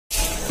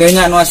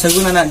तेहना नोआ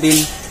सगुन आना दिन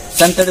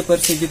संताड़ी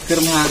पार्सी जितकर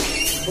महा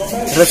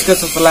रस्का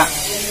सतलाग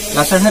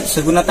लासाढ़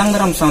सगुन अतांग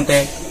दाराम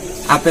साउते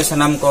आपे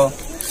सनाम को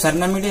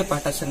सरना मीडिया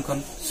पाहटा सेन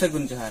खन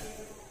सगुन जोहार।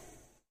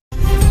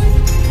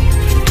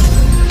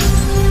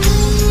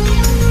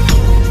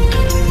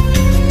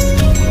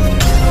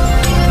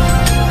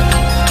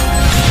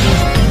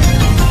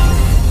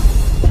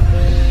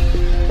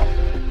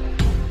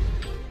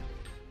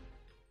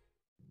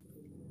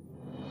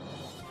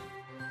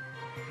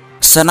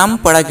 सनाम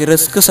पड़ा की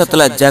रस्का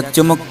सतलाग जाग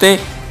जमकते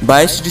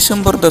 22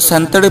 दिसंबर दो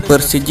संताड़ी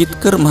पार्सी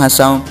जितकर महा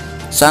साँव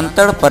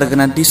सानताड़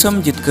पारगाना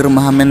दिसम जितकर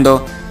महा मेंदो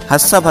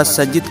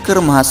हासा-भासा जितकर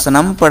महा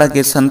सनाम पड़ा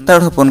के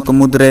संताड़ हपन को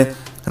मुद्रे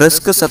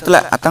रस्का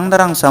सतलाग अतांग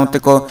दाराम साउते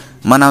को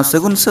मनाव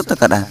सगुन सत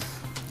अकादा।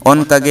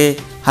 ओनकागे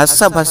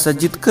हासा-भासा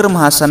जितकर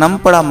महा सनाम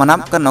पड़ा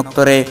मनाव का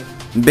नक्तरे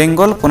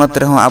बेंगल पोनत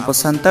रेहों आबो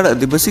संताड़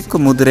आदिवासी को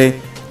मुद्रे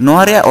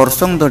नोआ रेय्याग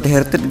ओरसोंग दो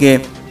ढेर तेद गे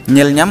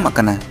नेल ᱧᱟᱢ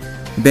अकाना।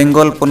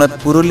 बेंगल पोनत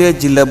पुरुलिया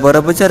जिला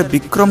बारबजार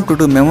बिक्रम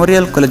टुडू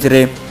मेमोरियाल कॉलेज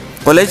रे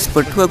कॉलेज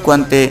पठुआ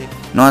कुआनते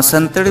नोआ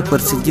संताड़ी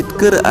पार्सी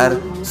जितकर और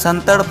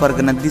सानताड़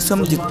पारगाना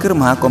दिसम जितकर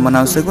महा को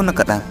मनाव सगुन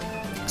अकादा।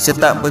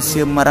 सेता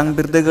बसिया मारांग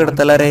बिरदागाड़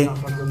तलारे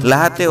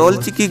लाहाते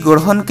ऑलचिकी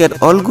गढ़हन के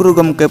ऑल गुरु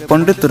गमके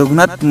पंडित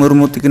रघुनाथ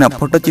मुर्मू तिकिना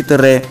फोटो चित्र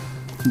रे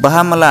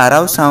बाहा माला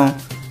आराव साँव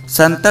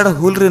सानताड़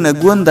हुल रेन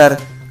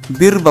अगुवानदार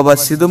बीर बाबा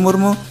सिदो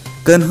मुर्मू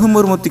कन्हू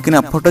मुर्मू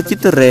तिकिना फोटो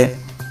चित्र रे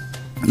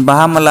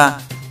बाहा माला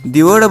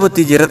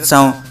दिवाड़ाबती जेरत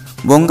साँव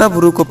बोंगा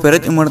बुरु को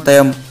पेरेज उमड़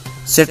तायम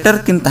सेटर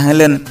किन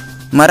ताहेलेन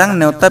मारांग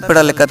नेवता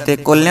पेड़ा लेकाते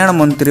कल्याण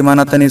मंत्री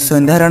मानतानी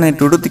संध्याराणी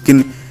टुडू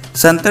तिकिन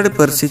संताड़ी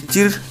पार्सी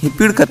चिर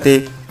हिपिड़ काते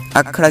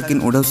आखड़ा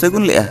किन उड़ाव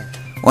सगुन लेआ।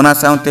 ओना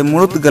साउते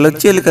मुड़ुत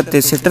गलचिया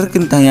लेकाते सेटर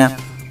किन ताया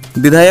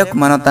विधायक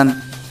मानतान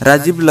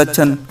राजीव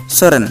लच्छन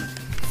सोरेन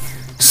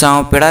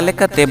साँव पेड़ा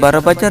लेकाते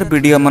बारबजार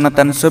वीडियो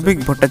मानतान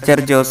सबिक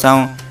भट्टाचार्य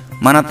साँव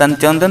मानतान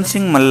चंदन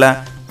सिंह मल्ला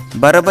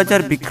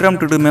बारबजार बिक्रम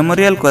टुडू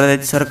मेमोरियाल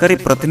कॉलेज सरकारी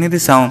प्रतिनिधि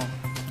साँव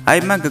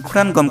आयमा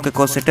गखुड़ान गमके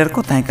को सेटर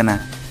को ताहेकना।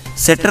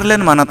 सेटर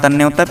लेन मानतान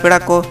नेवता पेड़ा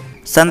को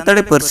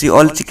संताड़ी पार्सी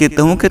ऑलचिकी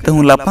तहु के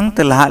तहु लाफांग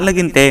ते लहा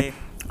लगिनते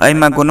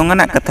आयमा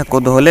गोनंगाना कथा को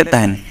दोहले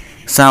ताहेन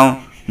साँव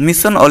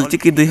मिशन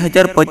ऑलचिकी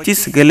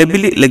 2025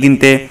 गेलेबिली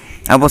लगिनते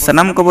अब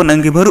सनाम को बन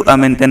अंगीभरू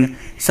आमेनतेन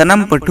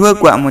सनाम पठुआ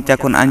को मोचा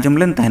कोन आंजम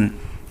लेन ताहेन।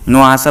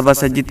 नोआ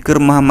हासा-भासा जितकर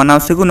महा मनाव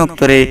सगुन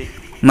अक्तरे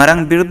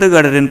मारांग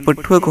बिरदागाड़ रेन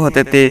पठुआ को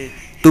होतेते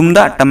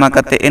तुमदा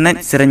टमाकाते एनज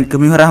सेरेंज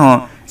कमिहरा हों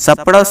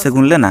सापड़ाव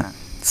सगुन लेना।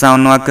 साँव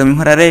नोआ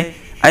कमिहरा रे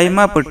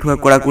आयमा पठुआ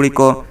कोड़ा कुड़ी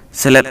को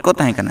सेलेद को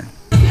ताहेकना।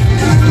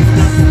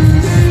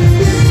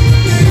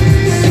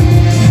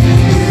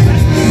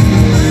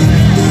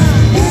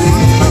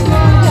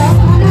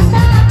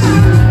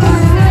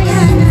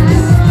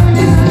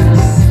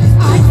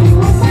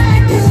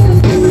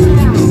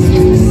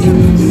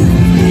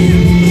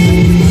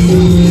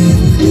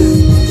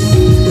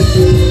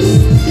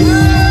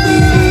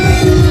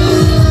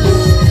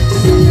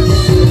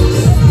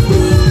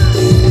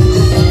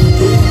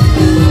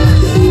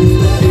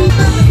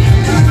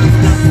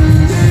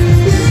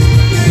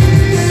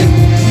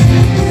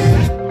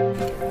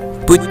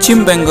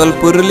 पश्चिम बेंगल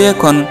पुरुलिया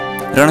खन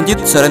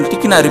रणजीत सोरेन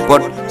तिकिना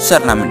रिपोर्ट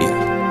सरना मीडिया।